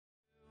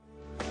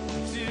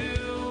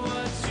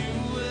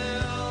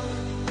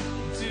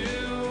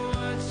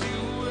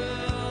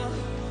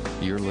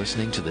You're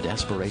listening to the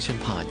Desperation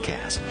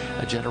Podcast,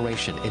 a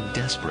generation in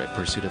desperate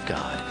pursuit of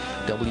God.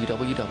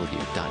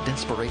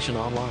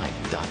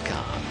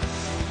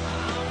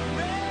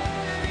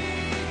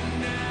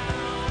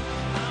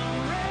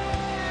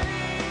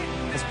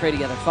 www.desperationonline.com. Let's pray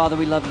together. Father,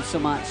 we love you so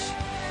much.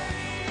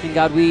 And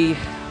God, we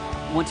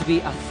want to be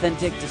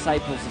authentic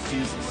disciples of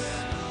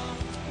Jesus.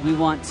 We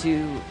want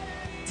to,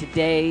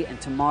 today and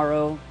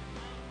tomorrow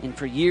and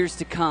for years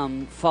to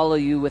come, follow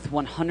you with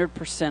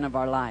 100% of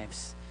our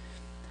lives.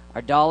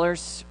 Our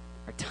dollars,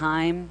 our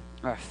time,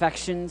 our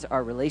affections,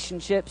 our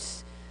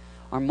relationships,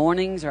 our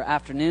mornings, our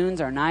afternoons,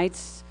 our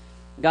nights.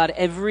 God,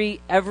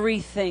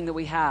 everything that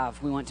we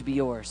have, we want to be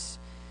yours.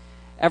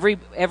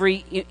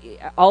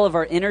 All of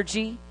our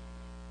energy,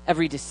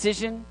 every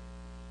decision.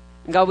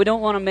 And God, we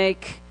don't want to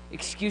make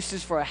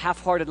excuses for a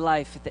half-hearted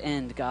life at the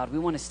end, God. We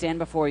want to stand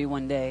before you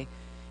one day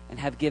and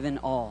have given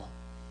all.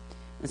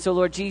 And so,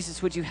 Lord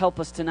Jesus, would you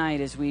help us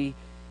tonight as we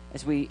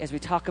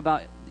talk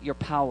about your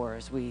power,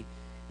 as we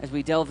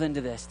delve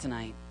into this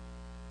tonight.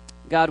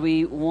 God,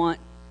 we want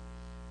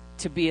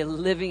to be a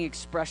living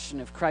expression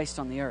of Christ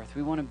on the earth.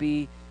 We want to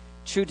be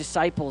true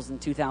disciples in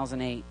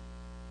 2008.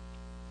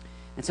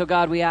 And so,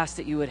 God, we ask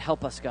that you would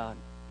help us, God.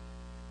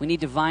 We need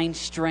divine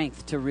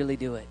strength to really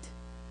do it.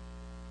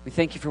 We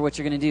thank you for what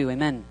you're going to do.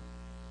 Amen.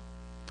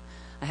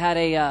 I had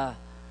a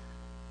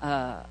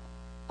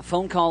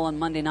phone call on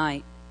Monday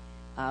night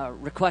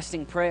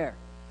requesting prayer.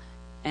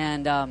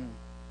 And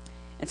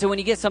so when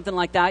you get something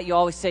like that, you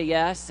always say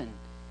yes.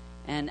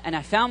 And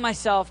I found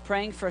myself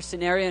praying for a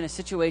scenario in a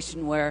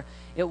situation where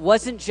it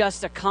wasn't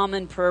just a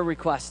common prayer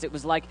request. It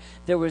was like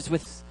there was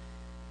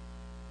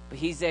but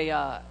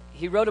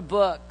he wrote a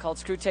book called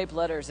Screwtape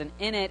Letters, and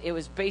in it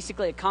was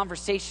basically a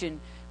conversation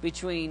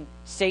between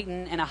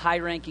Satan and a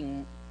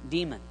high-ranking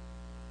demon.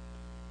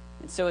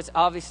 And so it's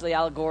obviously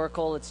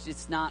allegorical.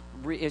 It's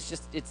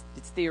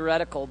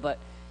theoretical, but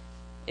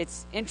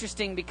it's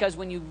interesting because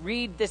when you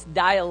read this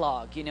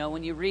dialogue,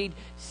 when you read,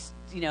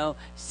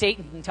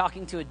 Satan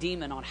talking to a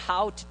demon on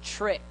how to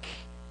trick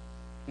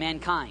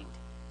mankind,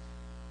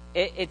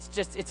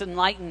 it's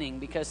enlightening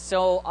because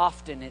so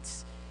often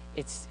it's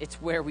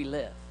where we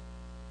live.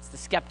 It's the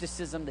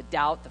skepticism, the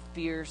doubt, the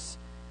fears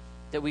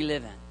that we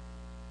live in.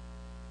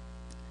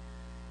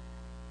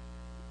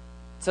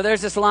 So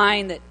there's this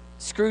line that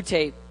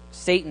Screwtape,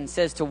 Satan,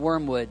 says to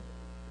Wormwood,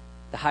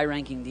 the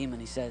high-ranking demon.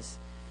 He says,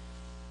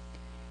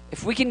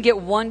 if we can get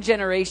one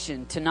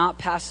generation to not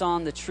pass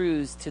on the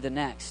truths to the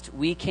next,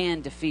 we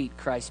can defeat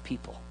Christ's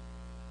people.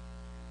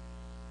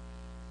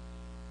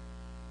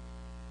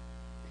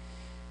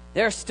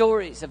 There are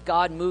stories of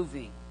God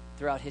moving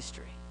throughout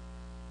history.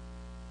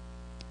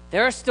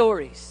 There are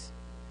stories,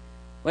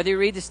 whether you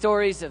read the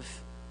stories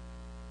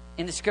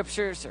in the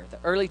scriptures or the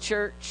early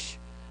church,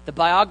 the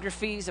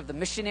biographies of the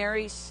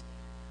missionaries,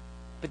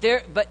 but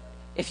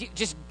if you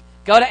just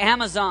go to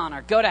Amazon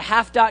or go to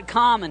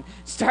half.com and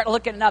start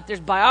looking it up,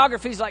 there's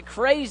biographies like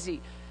crazy.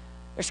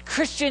 There's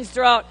Christians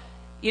throughout,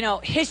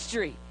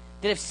 history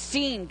that have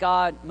seen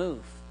God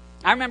move.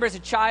 I remember as a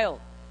child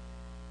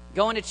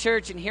going to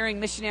church and hearing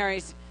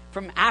missionaries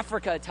from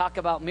Africa talk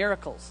about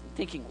miracles and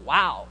thinking,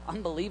 wow,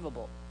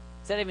 unbelievable.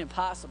 Is that even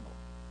possible?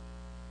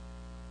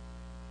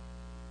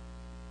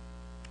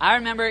 I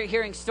remember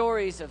hearing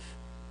stories of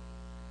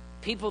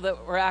people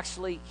that were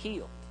actually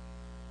healed.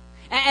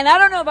 And I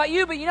don't know about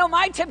you, but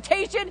my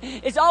temptation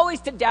is always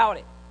to doubt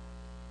it.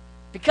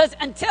 Because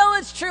until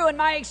it's true in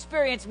my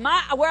experience,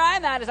 where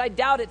I'm at is I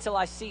doubt it till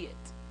I see it.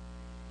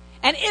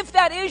 And if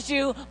that is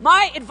you,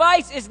 my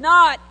advice is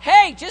not,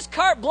 hey, just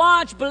carte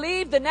blanche,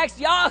 believe the next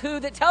Yahoo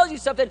that tells you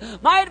something.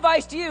 My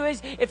advice to you is,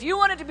 if you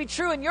want it to be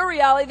true in your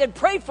reality, then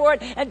pray for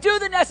it and do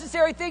the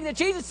necessary thing that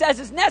Jesus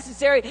says is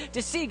necessary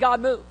to see God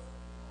move.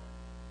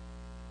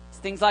 It's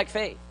things like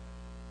faith.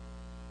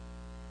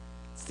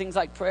 It's things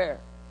like prayer.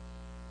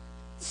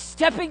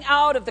 Stepping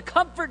out of the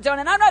comfort zone.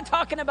 And I'm not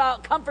talking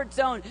about comfort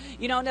zone,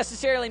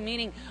 necessarily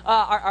meaning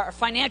our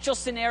financial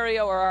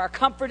scenario or our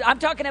comfort. I'm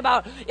talking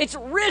about it's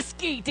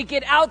risky to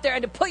get out there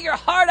and to put your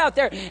heart out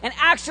there and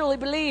actually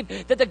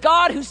believe that the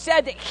God who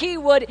said that he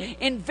would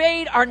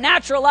invade our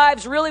natural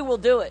lives really will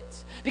do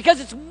it. Because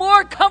it's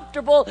more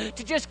comfortable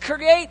to just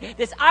create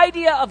this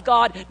idea of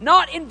God,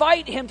 not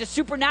invite him to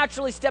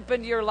supernaturally step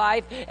into your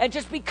life and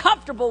just be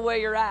comfortable where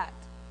you're at.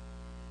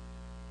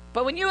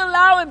 But when you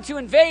allow him to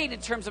invade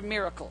in terms of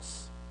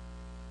miracles,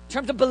 in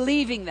terms of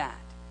believing that,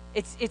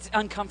 it's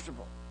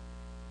uncomfortable.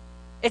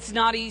 It's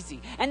not easy.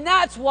 And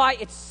that's why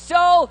it's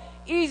so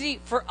easy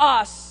for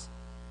us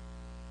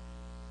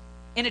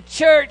in a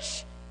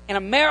church in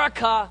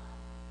America,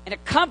 in a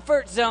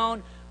comfort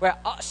zone where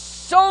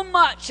so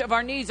much of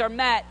our needs are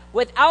met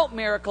without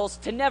miracles,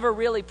 to never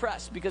really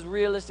press, because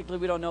realistically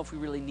we don't know if we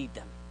really need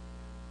them.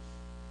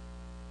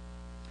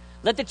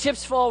 Let the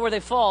chips fall where they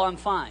fall, I'm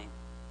fine.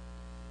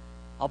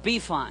 I'll be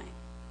fine.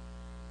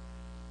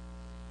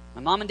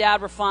 My mom and dad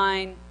were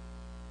fine.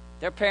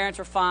 Their parents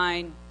were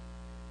fine.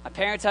 My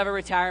parents have a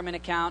retirement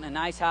account, a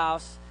nice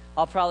house.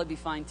 I'll probably be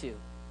fine too.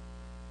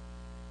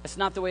 That's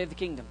not the way of the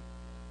kingdom.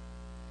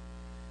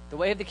 The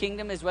way of the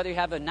kingdom is whether you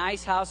have a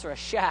nice house or a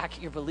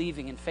shack, you're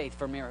believing in faith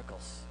for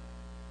miracles.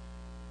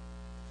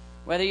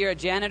 Whether you're a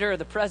janitor or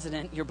the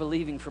president, you're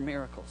believing for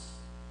miracles.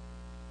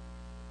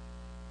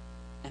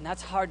 And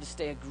that's hard to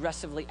stay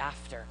aggressively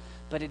after,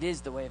 but it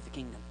is the way of the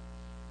kingdom.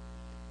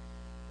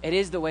 It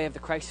is the way of the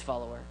Christ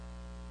follower.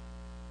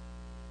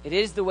 It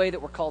is the way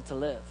that we're called to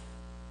live,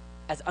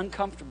 as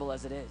uncomfortable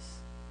as it is.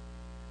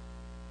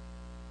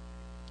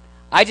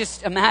 I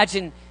just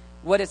imagine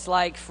what it's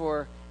like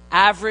for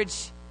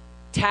average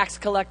tax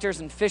collectors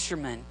and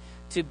fishermen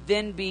to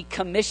then be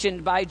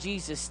commissioned by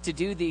Jesus to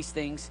do these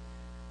things.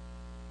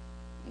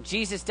 And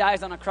Jesus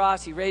dies on a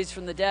cross, he raised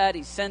from the dead,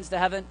 he sends to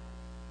heaven.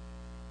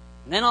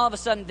 And then all of a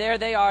sudden, there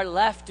they are,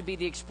 left to be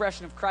the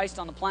expression of Christ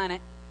on the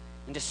planet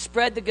and to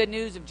spread the good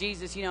news of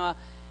Jesus. You know,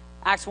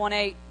 Acts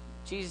 1:8,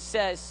 Jesus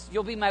says,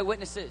 you'll be my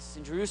witnesses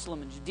in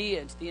Jerusalem and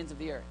Judea and to the ends of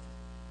the earth.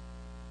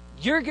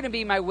 You're going to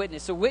be my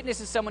witness. A witness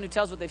is someone who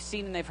tells what they've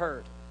seen and they've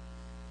heard.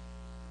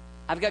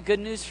 I've got good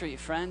news for you,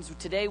 friends.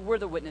 Today, we're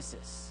the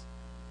witnesses.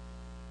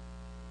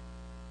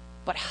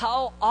 But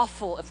how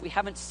awful if we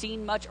haven't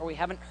seen much or we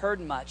haven't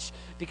heard much,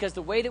 because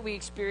the way that we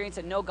experience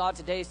and know God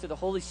today is through the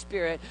Holy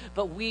Spirit,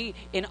 but we,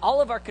 in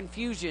all of our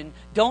confusion,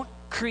 don't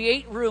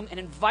create room and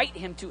invite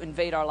him to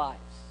invade our lives.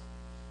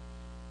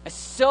 It's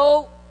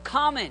so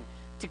common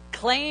to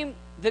claim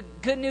the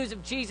good news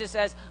of Jesus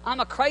as, I'm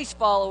a Christ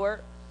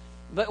follower,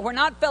 but we're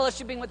not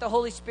fellowshipping with the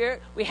Holy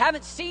Spirit. We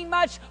haven't seen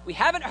much. We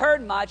haven't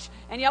heard much.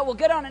 And yet we'll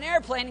get on an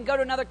airplane and go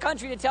to another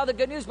country to tell the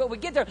good news. But we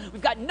get there,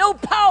 we've got no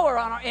power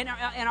in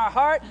our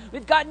heart.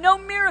 We've got no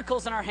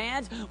miracles in our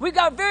hands. We've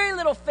got very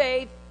little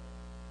faith.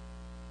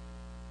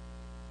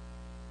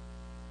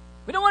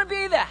 We don't want to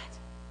be that.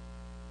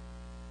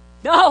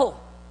 No,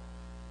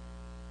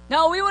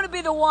 we want to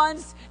be the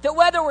ones that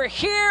whether we're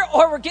here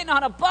or we're getting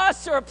on a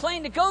bus or a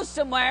plane to go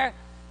somewhere,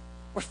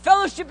 we're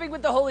fellowshipping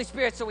with the Holy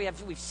Spirit. So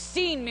we've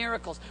seen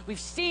miracles. We've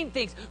seen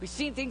things. We've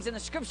seen things in the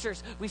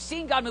scriptures. We've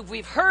seen God move.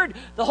 We've heard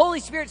the Holy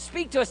Spirit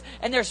speak to us.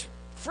 And there's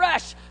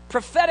fresh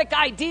prophetic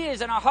ideas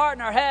in our heart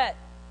and our head.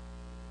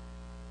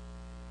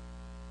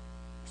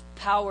 There's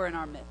power in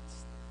our midst.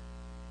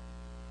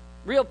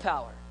 Real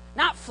power.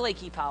 Not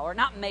flaky power.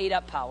 Not made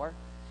up power.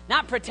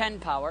 Not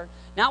pretend power.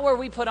 Not where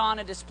we put on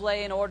a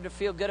display in order to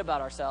feel good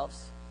about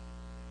ourselves.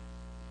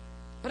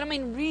 But I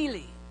mean,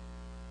 really.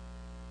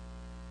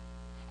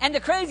 And the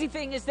crazy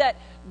thing is that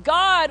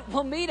God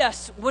will meet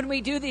us when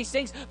we do these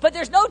things, but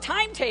there's no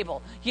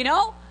timetable, you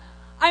know?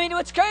 I mean,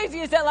 what's crazy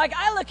is that, like,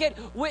 I look at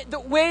the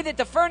way that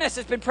the furnace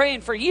has been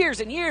praying for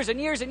years and years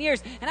and years and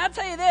years, and I'll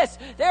tell you this,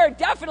 there are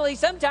definitely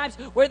sometimes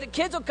where the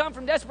kids will come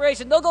from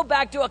desperation, they'll go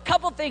back to a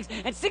couple things,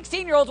 and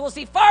 16-year-olds will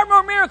see far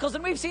more miracles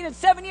than we've seen in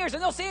 7 years,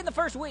 and they'll see it in the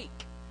first week.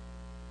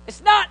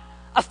 It's not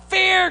a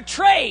fair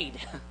trade.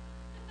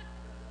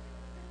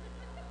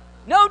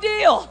 No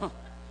deal.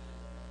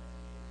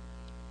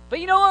 But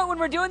you know what? When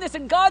we're doing this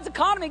in God's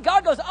economy,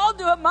 God goes, I'll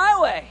do it my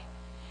way.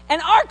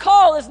 And our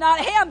call is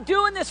not, hey, I'm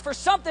doing this for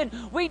something.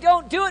 We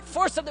don't do it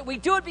for something. We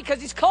do it because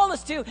he's called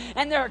us to.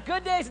 And there are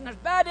good days and there's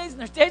bad days and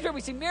there's days where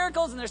we see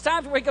miracles and there's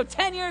times where we go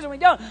 10 years and we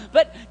don't.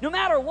 But no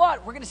matter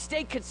what, we're going to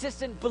stay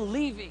consistent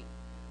believing.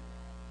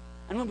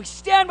 And when we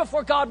stand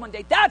before God one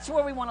day, that's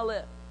where we want to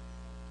live.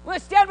 We're going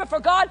to stand before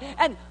God,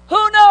 and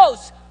who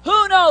knows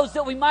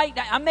that we might,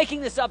 I'm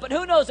making this up, but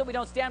who knows that we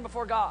don't stand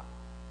before God.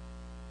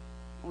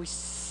 And we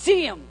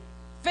see him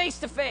face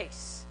to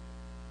face.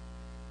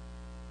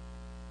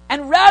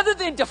 And rather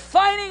than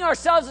defining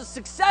ourselves as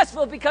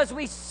successful because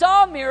we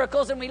saw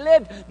miracles and we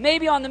lived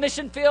maybe on the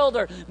mission field,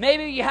 or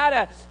maybe you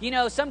had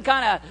some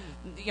kind of,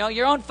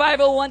 your own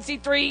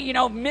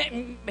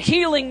 501c3,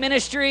 healing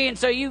ministry, and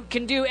so you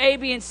can do A,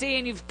 B, and C,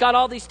 and you've got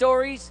all these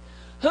stories.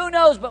 Who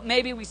knows, but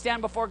maybe we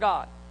stand before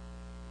God.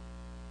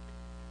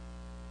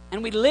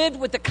 And we lived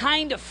with the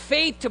kind of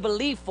faith to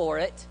believe for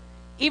it,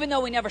 even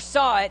though we never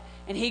saw it,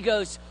 and he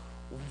goes,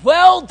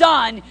 well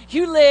done.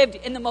 You lived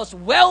in the most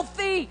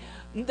wealthy,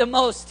 the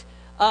most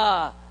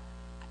prone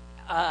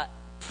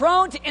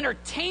to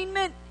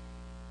entertainment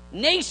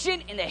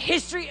nation in the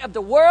history of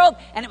the world,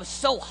 and it was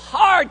so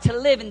hard to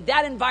live in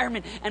that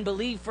environment and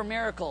believe for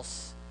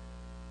miracles.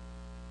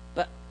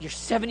 But you're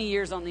 70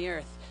 years on the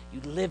earth. You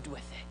lived with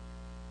it.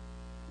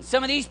 And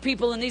some of these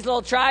people in these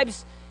little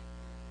tribes,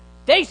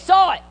 they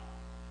saw it.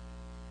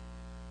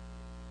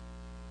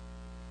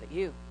 But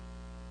you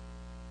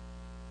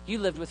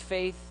lived with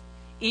faith,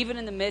 even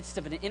in the midst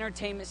of an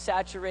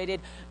entertainment-saturated,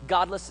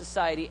 godless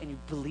society, and you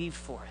believed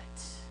for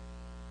it.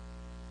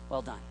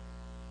 Well done.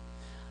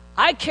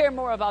 I care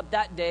more about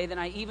that day than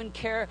I even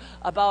care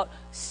about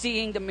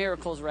seeing the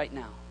miracles right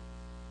now.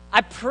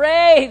 I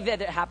pray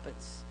that it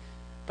happens.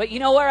 But you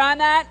know where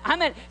I'm at?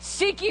 I'm at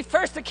seek ye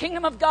first the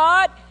kingdom of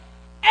God,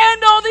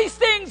 and all these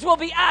things will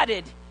be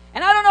added.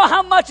 And I don't know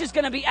how much is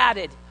going to be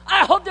added.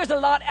 I hope there's a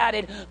lot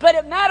added, but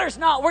it matters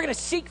not. We're going to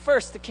seek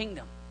first the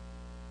kingdom.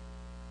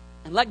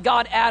 And let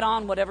God add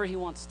on whatever he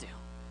wants to.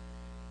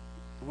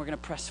 And we're going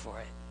to press for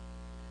it.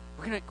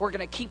 We're going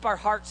to keep our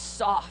hearts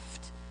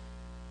soft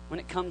when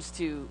it comes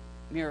to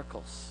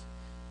miracles.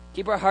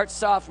 Keep our hearts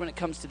soft when it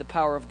comes to the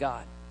power of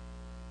God.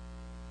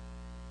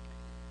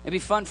 It'd be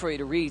fun for you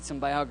to read some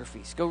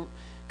biographies. Go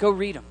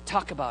read them.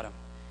 Talk about them.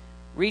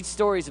 Read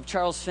stories of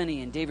Charles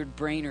Finney and David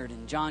Brainerd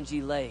and John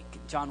G. Lake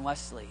and John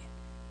Wesley,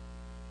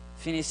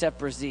 Phineas F.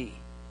 Brzee.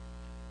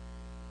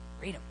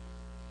 Read them.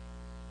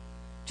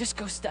 Just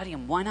go study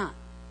them. Why not?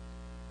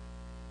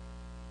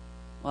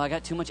 Well, I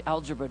got too much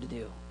algebra to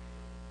do.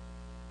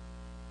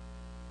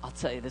 I'll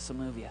tell you, this will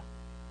move you.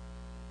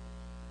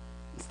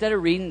 Instead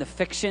of reading the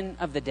fiction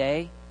of the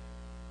day,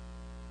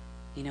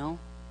 you know,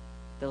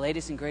 the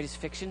latest and greatest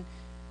fiction,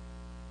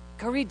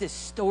 go read the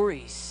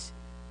stories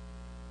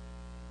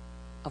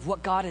of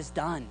what God has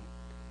done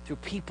through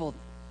people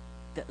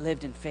that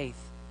lived in faith.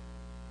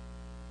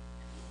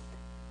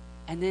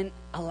 And then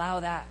allow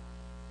that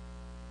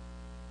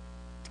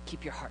to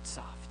keep your heart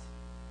soft.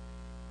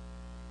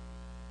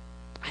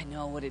 I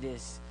know what it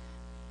is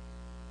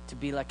to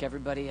be like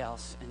everybody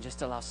else and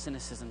just allow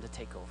cynicism to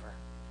take over.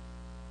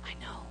 I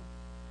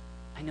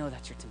know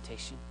that's your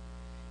temptation.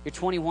 You're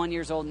 21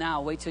 years old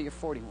now. Wait till you're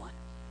 41.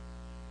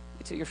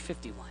 Wait till you're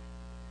 51.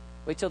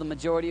 Wait till the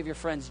majority of your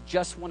friends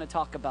just want to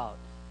talk about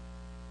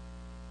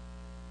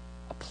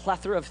a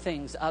plethora of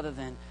things other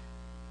than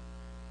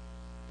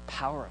the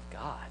power of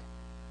God.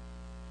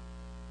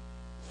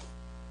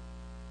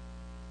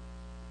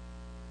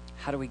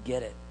 How do we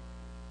get it?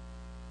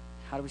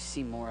 How do we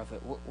see more of it?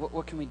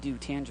 What can we do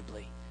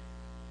tangibly?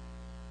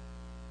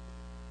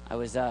 I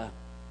was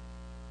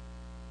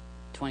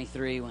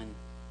 23 when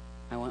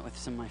I went with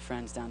some of my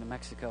friends down to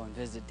Mexico and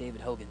visited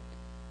David Hogan.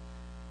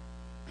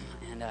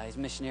 And he's a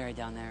missionary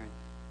down there.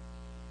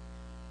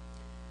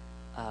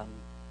 And,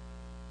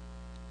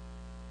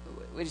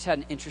 we just had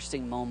an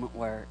interesting moment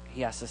where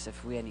he asked us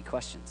if we had any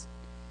questions.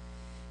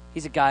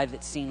 He's a guy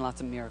that's seen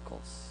lots of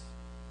miracles.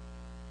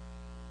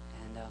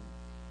 And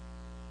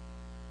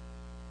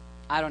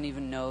I don't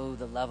even know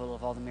the level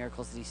of all the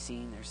miracles that he's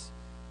seen. There's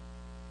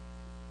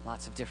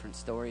lots of different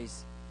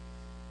stories.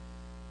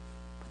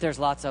 But there's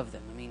lots of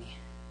them. I mean,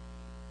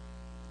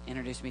 he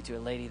introduced me to a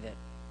lady that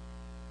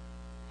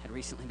had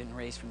recently been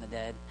raised from the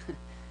dead.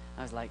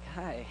 I was like,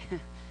 hi,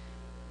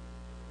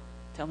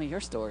 tell me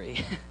your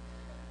story.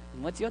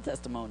 What's your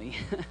testimony?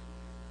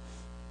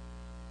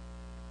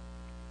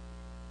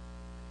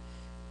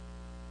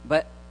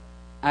 But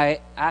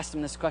I asked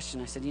him this question.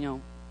 I said,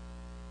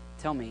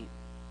 tell me,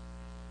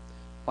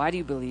 why do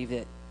you believe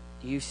that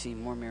you see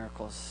more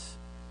miracles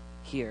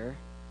here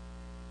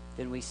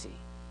than we see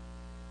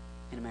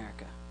in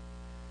America?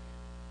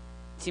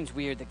 It seems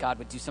weird that God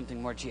would do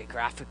something more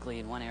geographically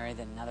in one area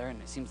than another,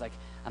 and it seems like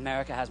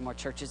America has more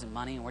churches and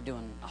money, and we're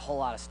doing a whole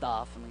lot of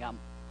stuff, and we got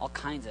all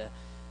kinds of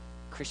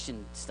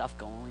Christian stuff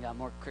going. We got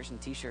more Christian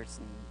t-shirts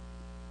and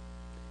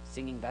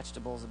singing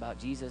vegetables about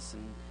Jesus,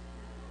 and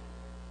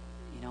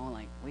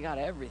we got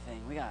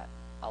everything. We got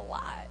a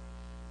lot.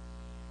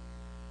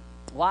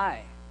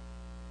 Why?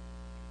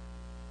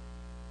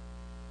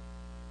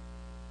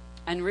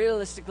 And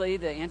realistically,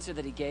 the answer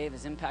that he gave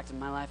has impacted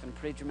my life in a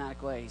pretty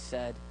dramatic way. He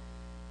said,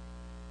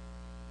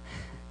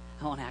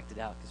 I won't act it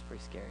out because it's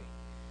pretty scary.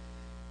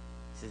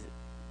 This is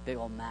big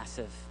old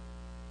massive,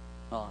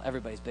 well,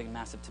 everybody's big and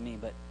massive to me,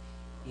 but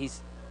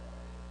he's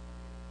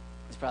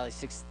probably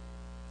 6'3",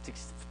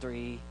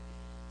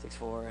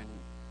 6'4", and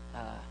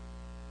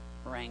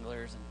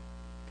Wranglers, and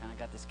kind of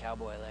got this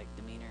cowboy-like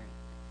demeanor.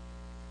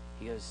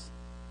 He goes,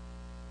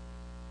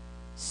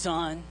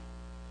 son.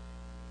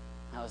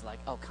 I was like,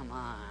 oh, come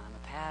on. I'm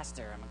a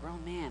pastor. I'm a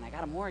grown man. I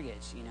got a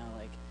mortgage,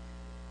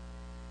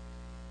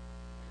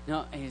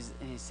 No, and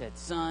he said,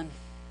 son,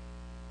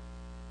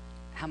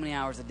 how many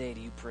hours a day do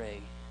you pray?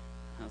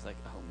 I was like,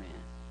 oh,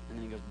 man. And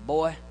then he goes,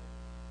 boy,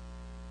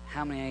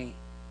 how many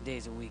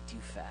days a week do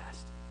you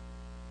fast?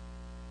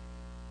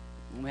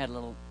 And we had a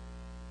little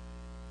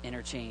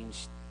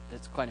interchange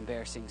that's quite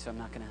embarrassing, so I'm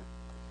not going to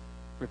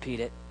repeat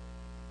it.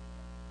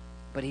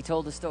 But he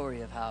told the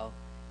story of how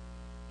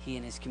he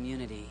and his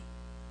community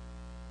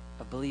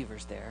of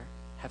believers there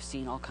have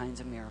seen all kinds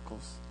of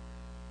miracles.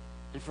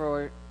 And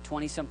for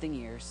 20-something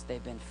years,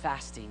 they've been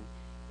fasting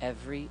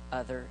every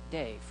other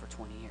day for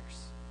 20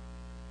 years.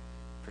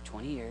 For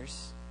 20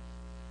 years,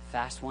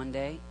 fast one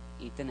day,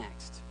 eat the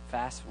next.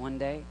 Fast one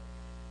day,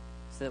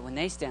 so that when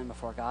they stand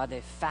before God,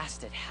 they've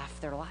fasted half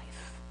their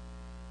life.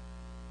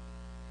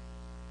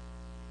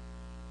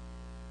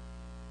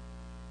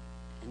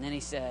 And then he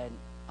said,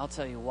 I'll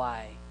tell you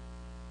why.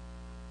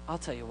 I'll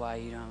tell you why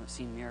you don't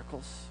see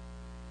miracles.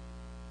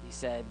 He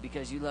said,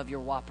 because you love your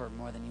Whopper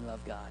more than you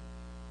love God.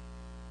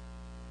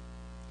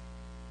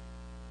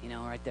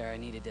 Right there, I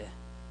needed to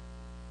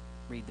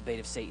read the bait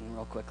of Satan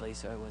real quickly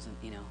so I wasn't,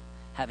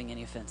 having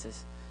any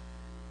offenses.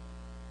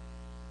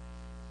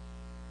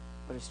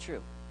 But it's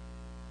true.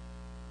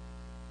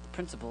 The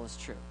principle is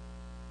true.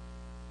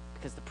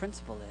 Because the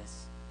principle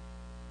is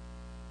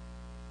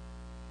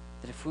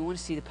that if we want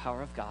to see the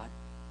power of God,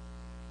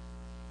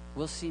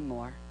 we'll see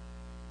more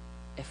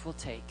if we'll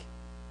take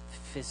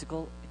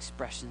physical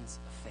expressions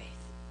of faith.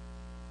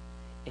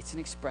 It's an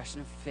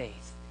expression of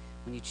faith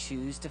when you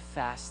choose to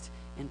fast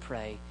and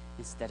pray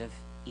instead of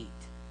eat.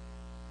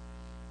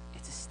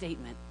 It's a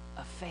statement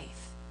of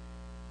faith.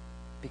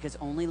 because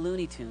only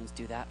Looney Tunes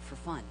do that for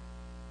fun.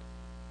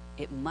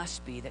 It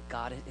must be that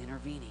God is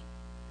intervening.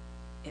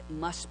 It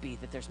must be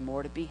that there's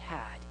more to be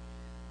had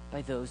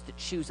by those that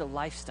choose a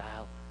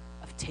lifestyle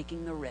of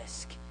taking the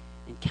risk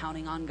and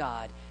counting on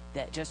God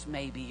that just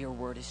maybe your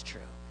word is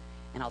true.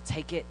 And I'll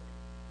take it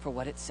for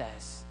what it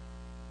says.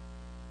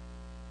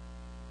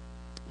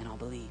 And I'll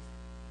believe.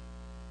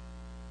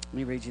 Let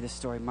me read you this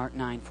story, Mark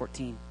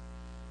 9:14.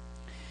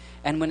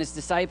 And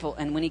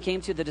when he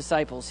came to the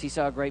disciples, he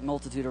saw a great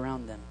multitude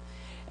around them,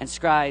 and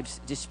scribes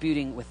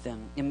disputing with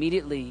them.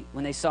 Immediately,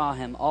 when they saw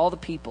him, all the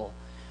people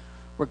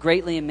were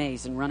greatly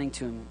amazed, and running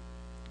to him,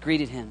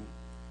 greeted him.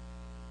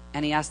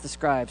 And he asked the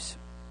scribes,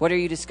 "What are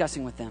you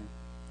discussing with them?"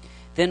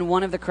 Then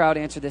one of the crowd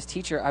answered this,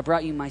 "Teacher, I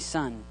brought you my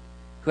son,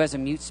 who has a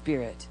mute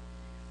spirit.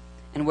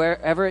 And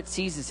wherever it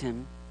seizes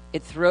him,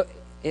 it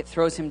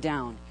throws him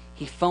down.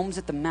 He foams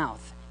at the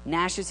mouth,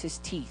 gnashes his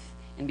teeth,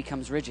 and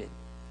becomes rigid.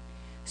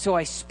 So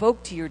I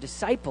spoke to your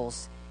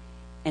disciples,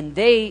 and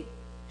they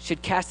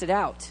should cast it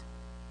out."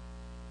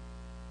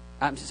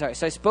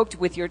 So I spoke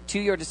to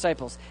your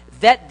disciples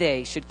that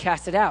they should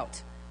cast it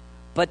out,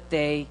 but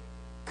they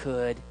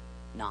could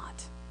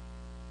not.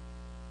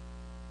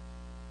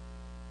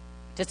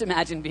 Just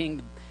imagine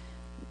being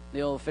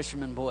the old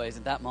fisherman boys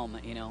at that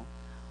moment, you know.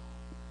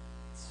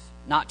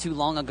 Not too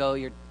long ago,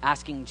 you're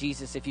asking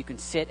Jesus if you can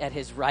sit at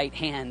his right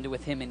hand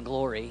with him in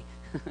glory.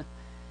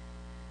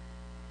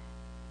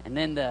 And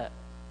then the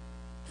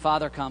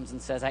Father comes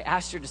and says, "I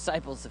asked your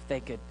disciples if they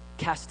could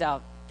cast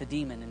out the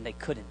demon, and they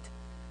couldn't."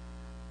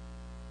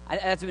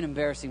 That's an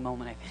embarrassing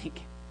moment, I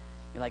think.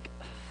 You're like,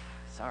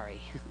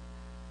 sorry.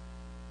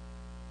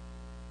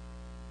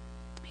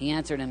 He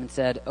answered him and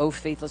said, "O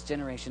faithless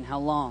generation, how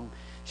long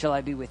shall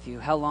I be with you?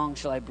 How long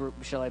shall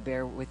I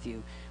bear with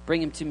you?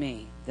 Bring him to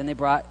me." Then they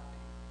brought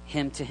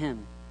him to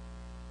him.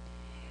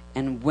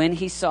 And when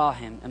he saw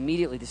him,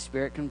 immediately the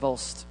spirit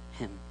convulsed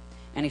him,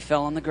 and he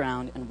fell on the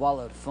ground and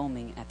wallowed,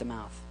 foaming at the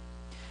mouth.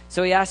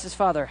 So he asked his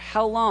father,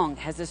 "How long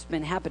has this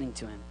been happening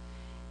to him?"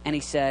 And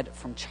he said,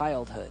 "From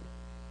childhood.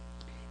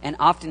 And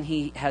often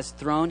he has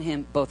thrown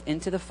him both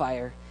into the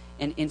fire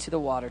and into the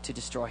water to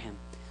destroy him.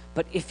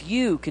 But if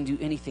you can do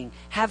anything,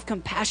 have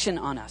compassion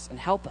on us and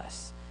help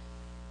us."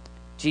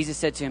 Jesus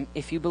said to him,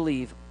 "If you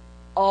believe,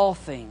 all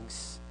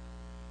things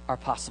are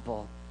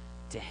possible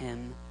to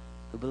him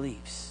who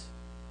believes."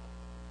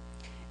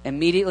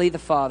 Immediately the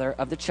father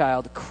of the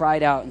child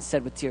cried out and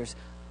said with tears,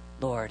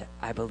 "Lord,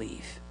 I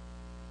believe.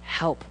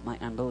 Help my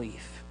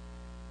unbelief."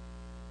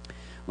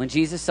 When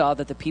Jesus saw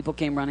that the people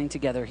came running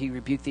together, he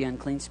rebuked the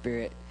unclean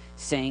spirit,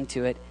 saying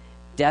to it,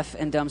 "Deaf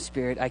and dumb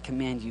spirit, I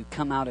command you,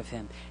 come out of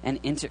him and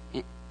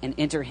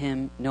enter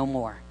him no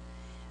more."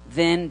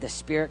 Then the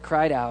spirit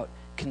cried out,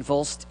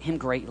 convulsed him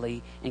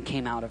greatly, and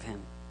came out of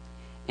him.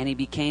 And he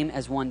became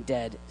as one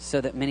dead, so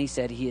that many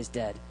said, "He is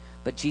dead."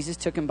 But Jesus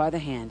took him by the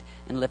hand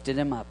and lifted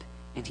him up,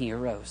 and he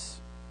arose.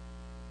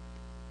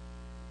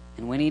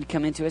 And when he had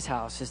come into his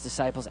house, his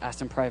disciples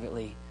asked him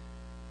privately,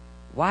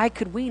 "Why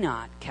could we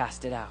not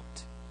cast it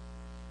out?"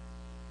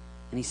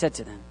 And he said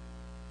to them,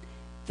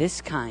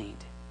 "This kind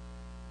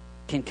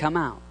can come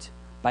out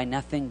by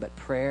nothing but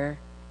prayer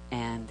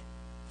and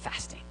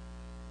fasting."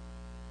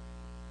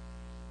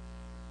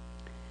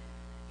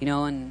 You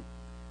know, in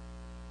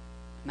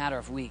a matter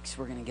of weeks,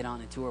 we're going to get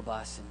on a tour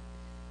bus and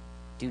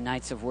do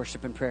nights of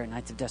worship and prayer,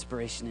 nights of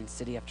desperation in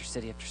city after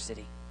city after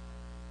city.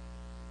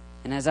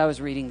 And as I was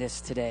reading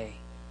this today,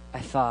 I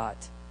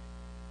thought,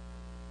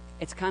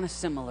 it's kind of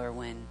similar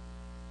when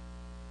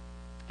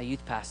a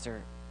youth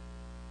pastor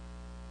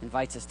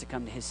invites us to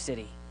come to his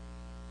city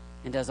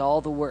and does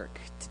all the work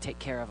to take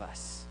care of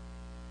us.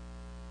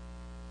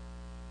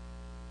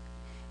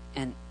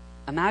 And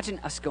imagine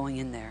us going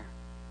in there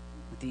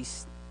with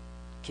these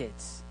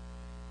kids,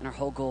 and our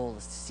whole goal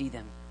is to see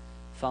them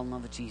fall in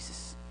love with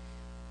Jesus,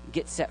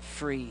 get set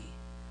free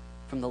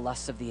from the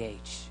lusts of the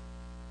age,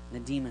 the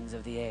demons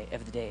of the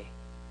day.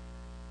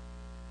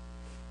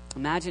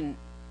 Imagine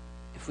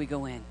if we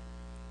go in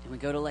and we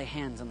go to lay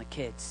hands on the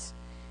kids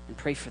and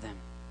pray for them,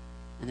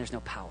 and there's no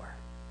power.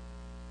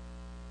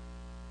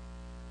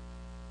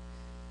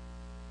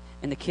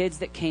 And the kids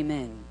that came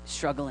in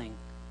struggling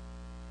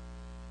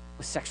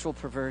with sexual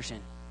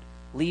perversion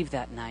leave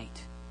that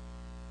night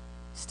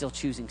still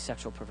choosing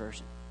sexual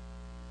perversion.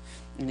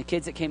 And the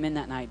kids that came in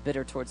that night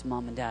bitter towards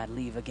mom and dad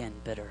leave again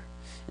bitter.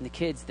 And the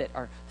kids that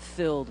are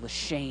filled with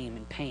shame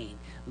and pain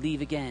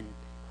leave again.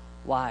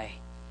 Why?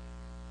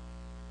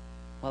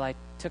 Well, I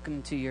took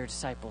them to your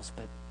disciples,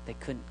 but they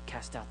couldn't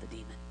cast out the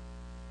demon.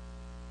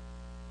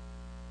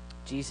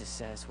 Jesus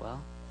says,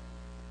 well,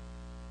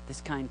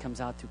 this kind comes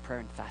out through prayer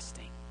and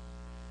fasting.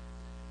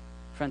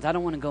 Friends, I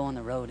don't want to go on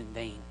the road in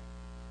vain.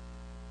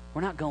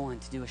 We're not going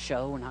to do a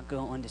show. We're not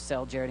going to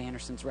sell Jared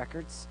Anderson's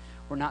records.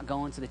 We're not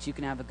going so that you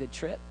can have a good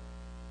trip.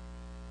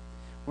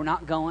 We're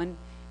not going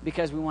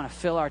because we want to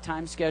fill our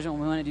time schedule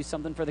and we want to do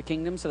something for the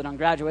kingdom so that on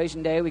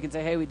graduation day we can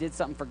say, hey, we did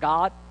something for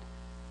God.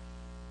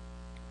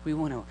 We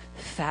want to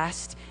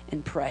fast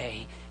and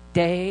pray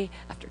day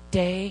after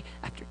day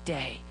after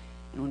day.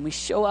 And when we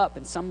show up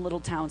in some little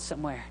town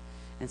somewhere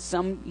And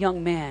some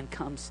young man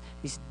comes,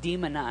 he's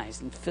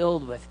demonized and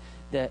filled with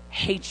the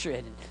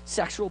hatred and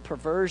sexual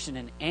perversion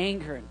and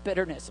anger and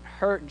bitterness and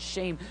hurt and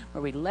shame,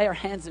 where we lay our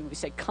hands and we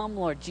say, come,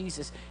 Lord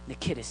Jesus, and the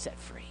kid is set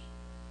free.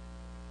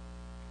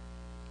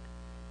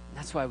 And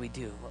that's why we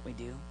do what we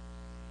do.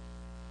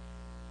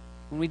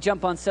 When we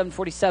jump on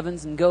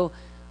 747s and go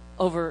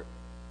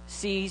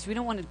overseas, we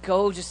don't want to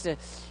go just to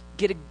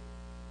get an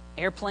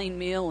airplane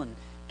meal and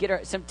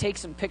take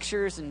some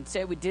pictures and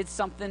say we did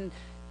something.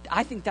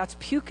 I think that's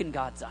puke in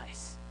God's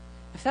eyes.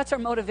 If that's our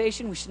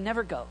motivation, we should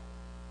never go.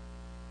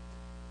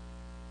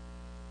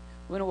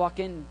 We're going to walk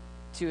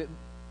into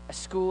a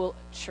school,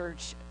 a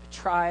church, a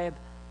tribe,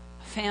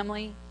 a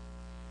family, and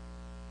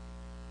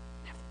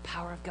have the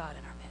power of God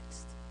in our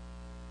midst.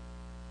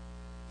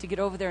 To get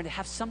over there and to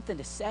have something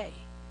to say.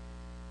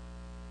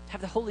 To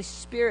have the Holy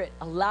Spirit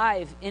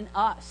alive in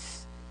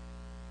us.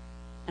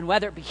 And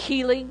whether it be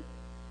healing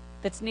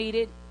that's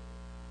needed,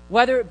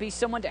 whether it be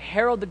someone to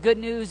herald the good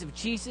news of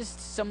Jesus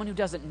to someone who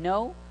doesn't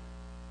know,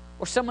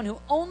 or someone who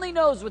only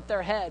knows with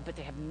their head, but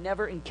they have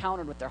never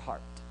encountered with their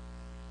heart.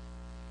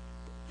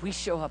 We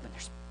show up and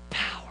there's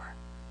power.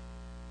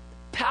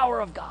 The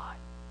power of God.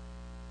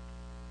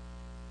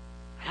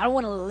 I don't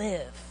want to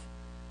live.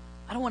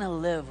 I don't want to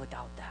live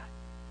without that.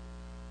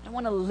 I don't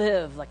want to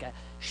live like a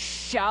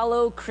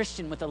shallow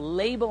Christian with a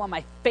label on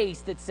my face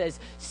that says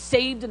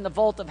saved in the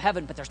vault of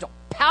heaven, but there's no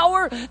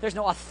power, there's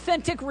no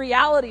authentic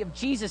reality of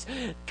Jesus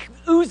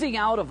oozing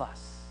out of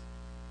us.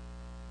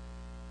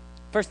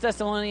 1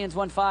 Thessalonians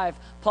 1:5,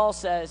 Paul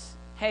says,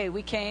 hey,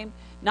 we came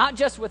not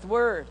just with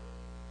word,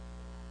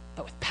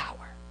 but with power.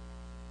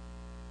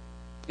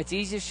 It's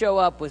easy to show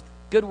up with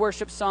good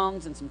worship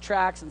songs and some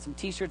tracts and some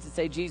t-shirts that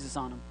say Jesus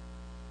on them.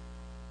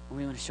 And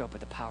we want to show up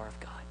with the power of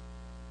God.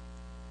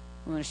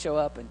 We want to show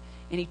up, and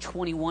any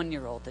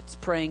 21-year-old that's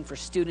praying for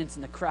students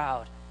in the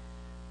crowd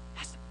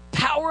has the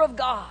power of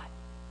God.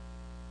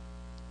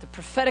 The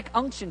prophetic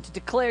unction to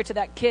declare to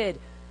that kid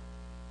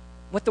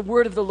what the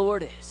word of the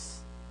Lord is.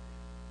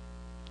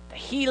 The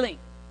healing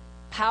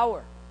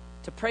power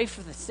to pray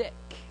for the sick.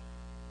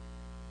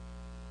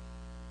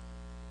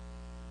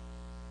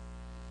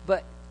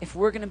 But if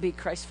we're going to be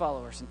Christ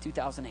followers in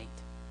 2008,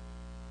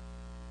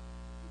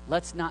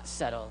 let's not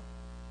settle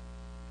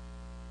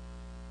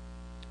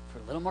for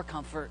a little more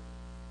comfort,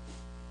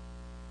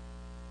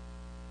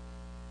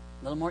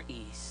 a little more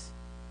ease,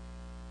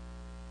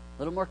 a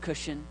little more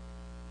cushion.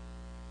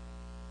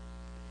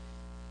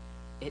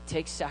 It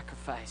takes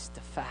sacrifice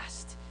to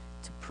fast,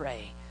 to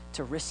pray,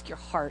 to risk your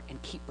heart and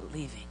keep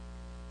believing.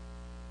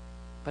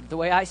 But the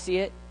way I see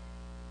it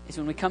is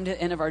when we come to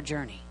the end of our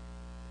journey,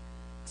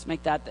 let's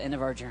make that the end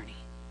of our journey.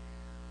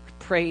 We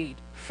prayed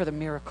for the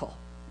miracle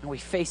and we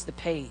faced the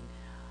pain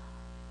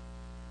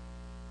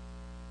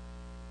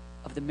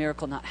of the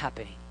miracle not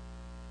happening.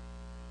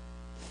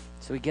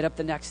 So we get up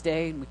the next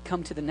day and we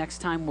come to the next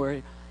time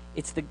where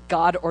it's the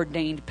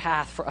God-ordained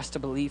path for us to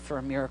believe for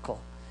a miracle.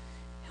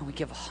 And we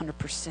give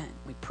 100%.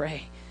 We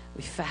pray,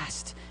 we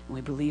fast, and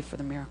we believe for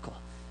the miracle.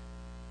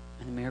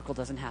 And the miracle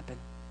doesn't happen.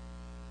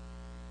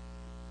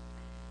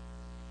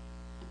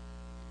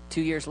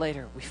 2 years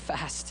later, we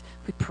fast,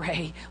 we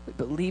pray, we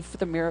believe for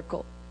the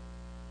miracle.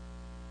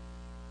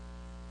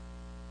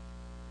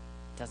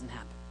 It doesn't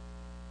happen.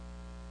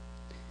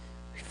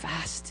 We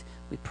fast,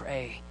 we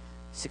pray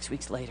 6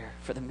 weeks later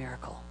for the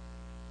miracle.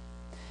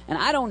 And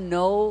I don't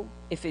know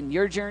if in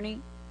your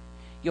journey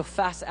you'll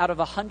fast out of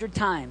 100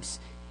 times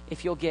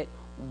if you'll get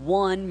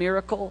one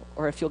miracle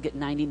or if you'll get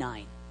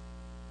 99.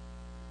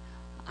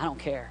 I don't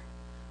care.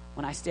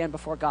 When I stand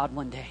before God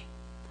one day,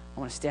 I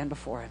want to stand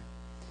before him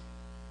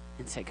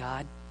and say,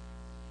 God,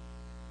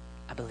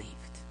 I believed.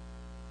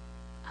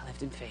 I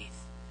lived in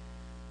faith.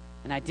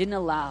 And I didn't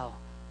allow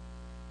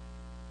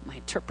my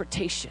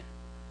interpretation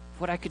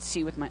of what I could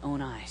see with my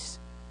own eyes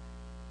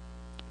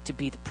to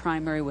be the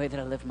primary way that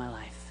I lived my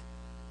life.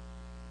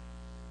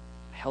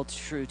 I held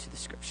true to the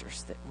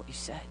scriptures, that what you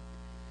said,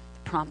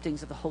 the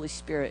promptings of the Holy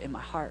Spirit in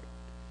my heart.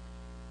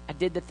 I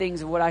did the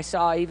things of what I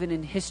saw even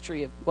in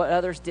history of what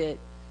others did.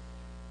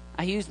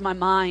 I used my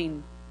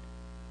mind,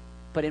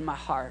 but in my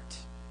heart,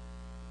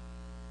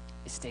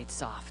 it stayed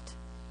soft.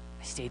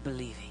 I stayed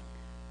believing.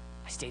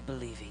 I stayed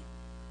believing.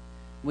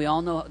 We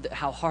all know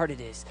how hard it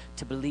is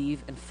to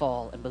believe and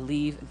fall and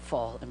believe and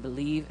fall and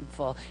believe and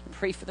fall and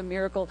pray for the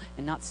miracle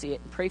and not see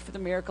it and pray for the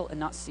miracle and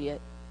not see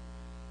it.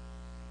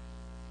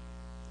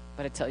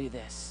 But I tell you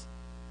this,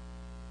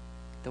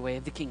 the way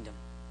of the kingdom,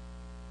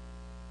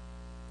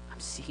 I'm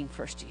seeking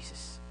first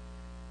Jesus.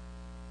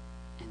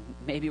 And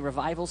maybe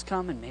revivals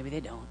come and maybe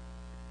they don't.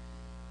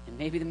 And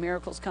maybe the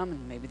miracles come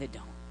and maybe they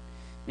don't.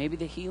 Maybe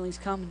the healings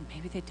come and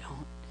maybe they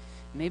don't.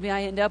 Maybe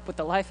I end up with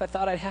the life I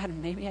thought I had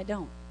and maybe I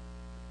don't.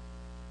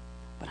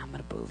 But I'm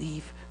going to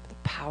believe for the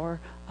power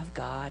of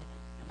God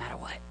no matter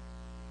what.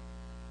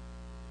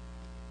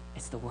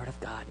 It's the word of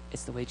God.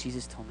 It's the way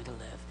Jesus told me to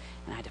live.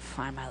 And I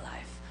define my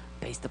life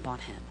based upon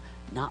him,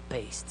 not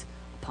based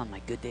upon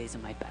my good days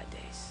and my bad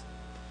days.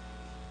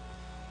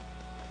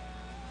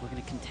 We're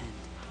going to contend.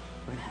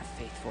 We're going to have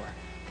faith for.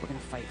 We're going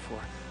to fight for.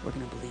 We're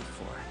going to believe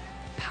for.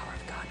 the power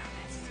of God in our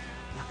midst.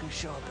 I'm not going to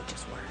show up with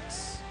just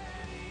words.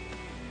 I'm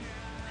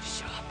going to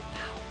show up with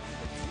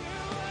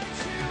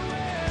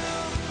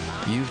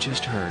power. You've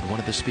just heard one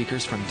of the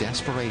speakers from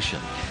Desperation,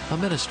 a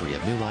ministry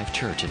of New Life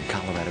Church in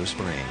Colorado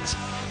Springs.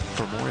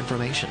 For more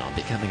information on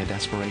becoming a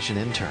Desperation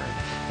intern,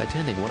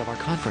 attending one of our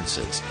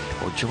conferences,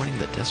 or joining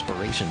the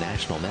Desperation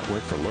National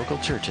Network for local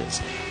churches,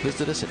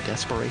 visit us at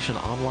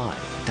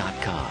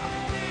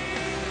desperationonline.com.